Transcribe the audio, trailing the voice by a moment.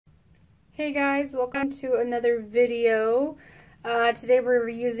Hey guys, welcome to another video. Today we're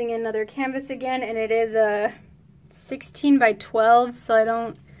using another canvas again, and it is a 16 by 12, so I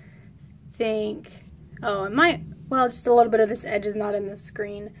don't think, oh, it might, well, just a little bit of this edge is not in the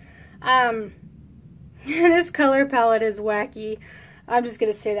screen. This color palette is wacky. I'm just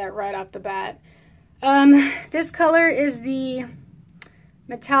going to say that right off the bat. This color is the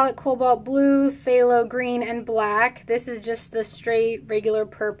metallic cobalt blue, phthalo green, and black. This is just the straight regular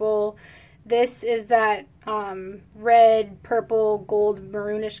purple. This is that red, purple, gold,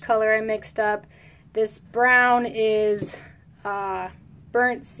 maroonish color I mixed up. This brown is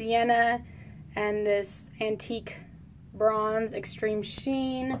burnt sienna, and this antique bronze, extreme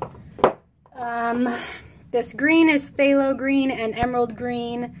sheen. This green is phthalo green and emerald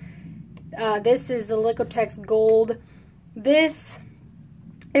green. This is the Liquitex gold. This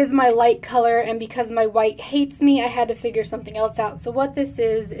is my light color, and because my white hates me, I had to figure something else out. So what this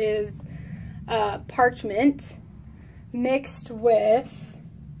is parchment mixed with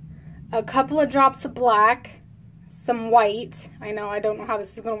a couple of drops of black, some white, I don't know how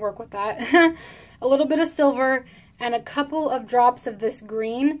this is going to work with that, a little bit of silver, and a couple of drops of this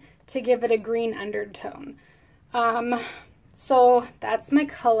green to give it a green undertone. So that's my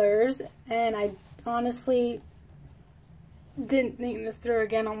colors, and I honestly didn't think this through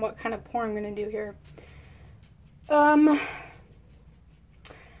again on what kind of pour I'm going to do here.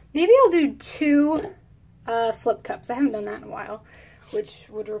 Maybe I'll do two flip cups. I haven't done that in a while, which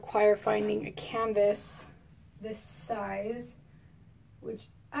would require finding a canvas this size, which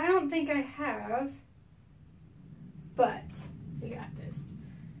I don't think I have, but we got this.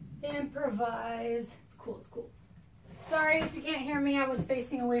 Improvise. It's cool, it's cool. Sorry if you can't hear me. I was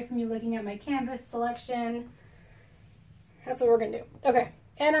facing away from you looking at my canvas selection. That's what we're gonna do. Okay,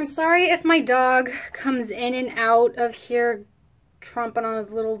 and I'm sorry if my dog comes in and out of here tromping on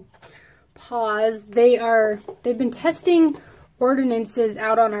his little paws. They've been testing ordinances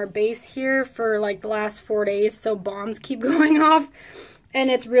out on our base here for like the last 4 days, so bombs keep going off,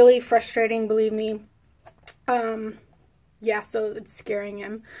 and it's really frustrating, believe me. Yeah, so it's scaring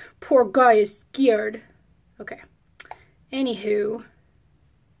him. Poor guy is scared. Okay, anywho, I'm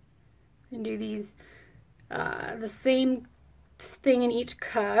gonna do these the same thing in each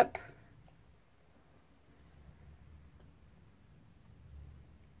cup.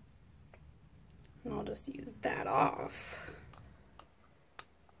 And I'll just use that off.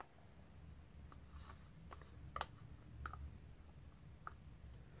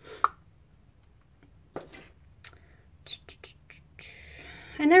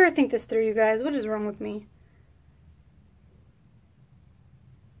 I never think this through, you guys. What is wrong with me?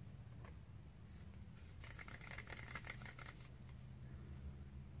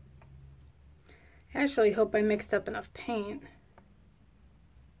 I actually hope I mixed up enough paint.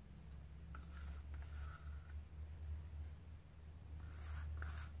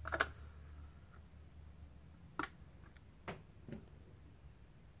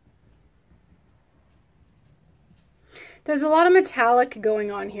 There's a lot of metallic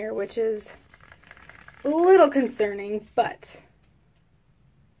going on here, which is a little concerning, but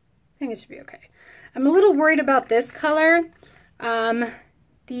I think it should be okay. I'm a little worried about this color.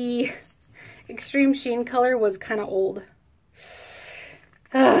 The extreme sheen color was kind of old.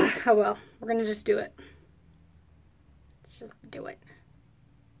 Oh well, we're gonna just do it. Let's just do it.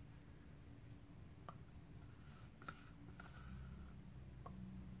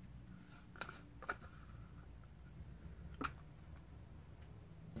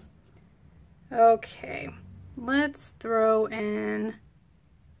 Okay, let's throw in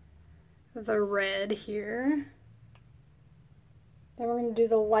the red here. Then we're going to do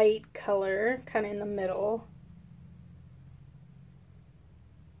the light color kind of in the middle.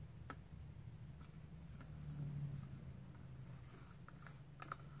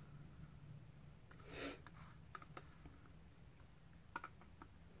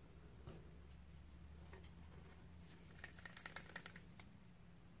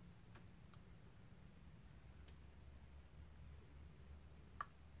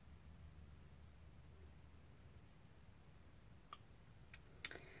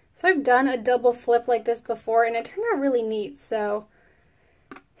 So I've done a double flip like this before, and it turned out really neat, so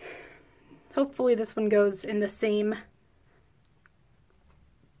hopefully this one goes in the same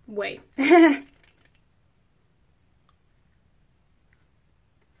way.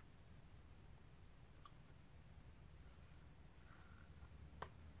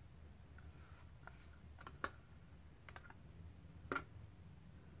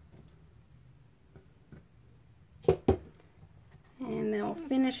 And then we'll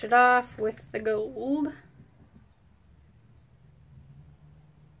finish it off with the gold.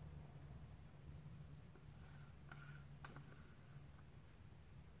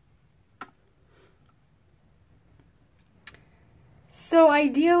 So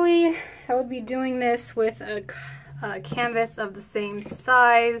ideally, I would be doing this with a canvas of the same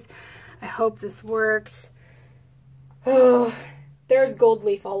size. I hope this works. Oh, there's gold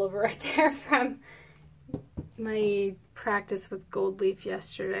leaf all over right there from my practice with gold leaf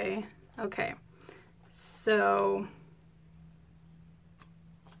yesterday. Okay, so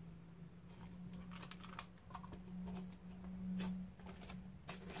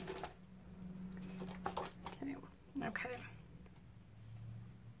okay.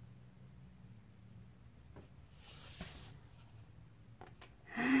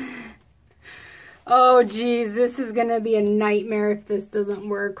 Oh geez, this is gonna be a nightmare if this doesn't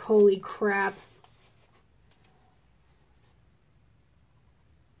work. Holy crap.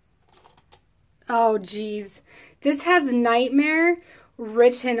 Oh geez. This has nightmare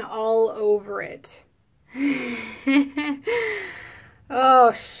written all over it.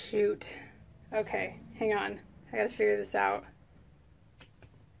 Oh shoot. Okay, hang on. I gotta figure this out.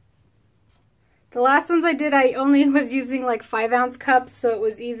 The last ones I did, I only was using like 5-ounce cups, so it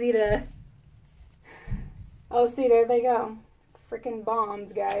was easy to... Oh, see, there they go. Freaking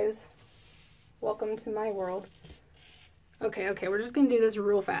bombs, guys. Welcome to my world. Okay, okay, we're just gonna do this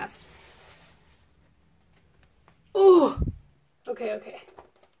real fast. Oh! Okay, okay.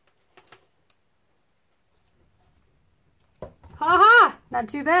 Ha-ha! Not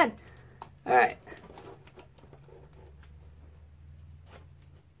too bad. Alright.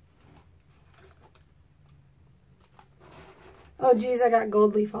 Oh geez, I got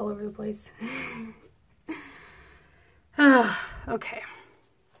gold leaf all over the place. Okay.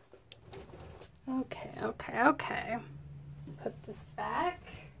 Okay. Put this back.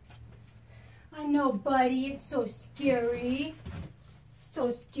 I know, buddy, it's so scary.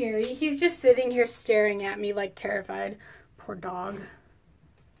 So scary. He's just sitting here staring at me like terrified. Poor dog.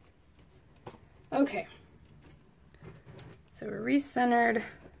 Okay. So we're recentered.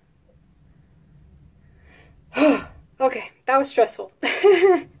 Okay, that was stressful.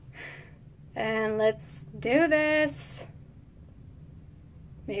 And let's do this.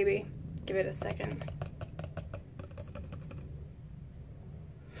 Maybe. Give it a second.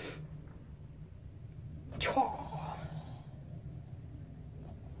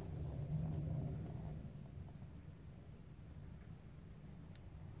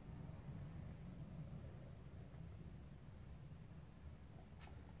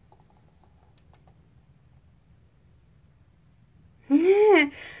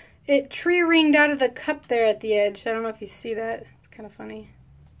 It tree ringed out of the cup there at the edge. I don't know if you see that. It's kind of funny.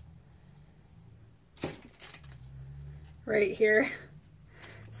 Right here.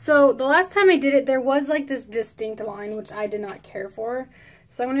 So the last time I did it, there was like this distinct line, which I did not care for.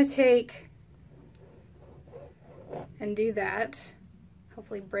 So I'm going to take and do that.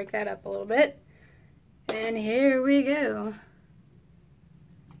 Hopefully break that up a little bit. And here we go.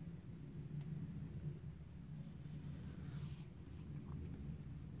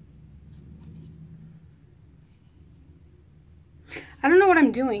 I don't know what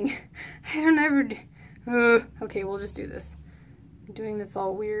I'm doing. I don't ever do. Okay, we'll just do this. I'm doing this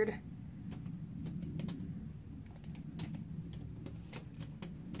all weird.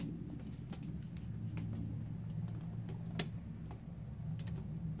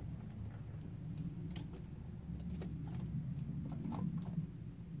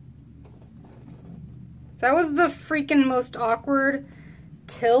 That was the freaking most awkward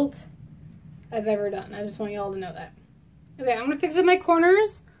tilt I've ever done. I just want you all to know that. Okay, I'm gonna fix up my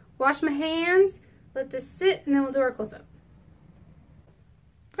corners, wash my hands, let this sit, and then we'll do our close-up.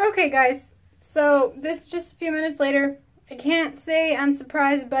 Okay, guys, so this is just a few minutes later. I can't say I'm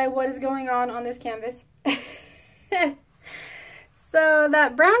surprised by what is going on this canvas. So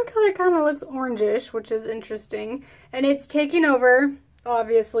that brown color kind of looks orangish, which is interesting, and it's taking over,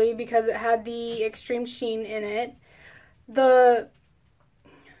 obviously, because it had the extreme sheen in it. The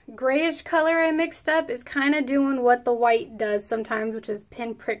grayish color I mixed up is kind of doing what the white does sometimes, which is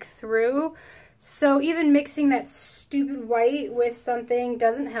pinprick through. So even mixing that stupid white with something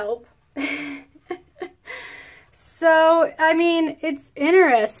doesn't help. So, I mean, it's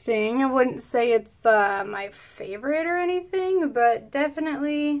interesting. I wouldn't say it's my favorite or anything, but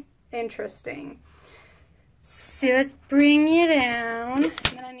definitely interesting. So let's bring you down. And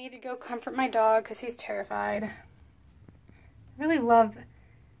then I need to go comfort my dog because he's terrified. I really love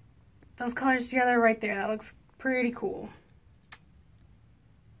those colors together right there. That looks pretty cool.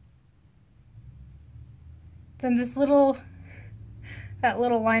 Then this little, that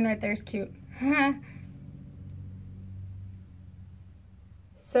little line right there is cute.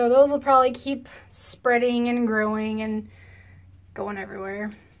 So those will probably keep spreading and growing and going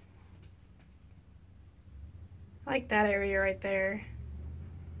everywhere. I like that area right there.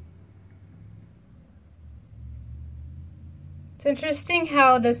 It's interesting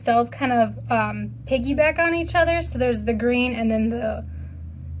how the cells kind of piggyback on each other. So there's the green and then the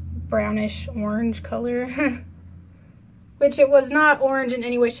brownish orange color. Which it was not orange in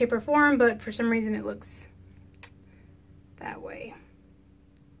any way, shape, or form, but for some reason it looks that way.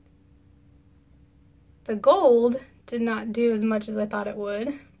 The gold did not do as much as I thought it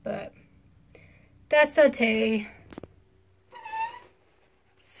would, but that's okay.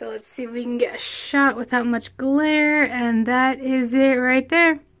 So let's see if we can get a shot without much glare, and that is it right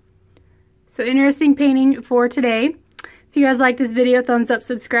there. So interesting painting for today. If you guys like this video, thumbs up,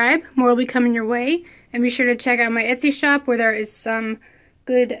 subscribe. More will be coming your way. And be sure to check out my Etsy shop where there is some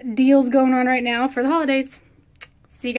good deals going on right now for the holidays.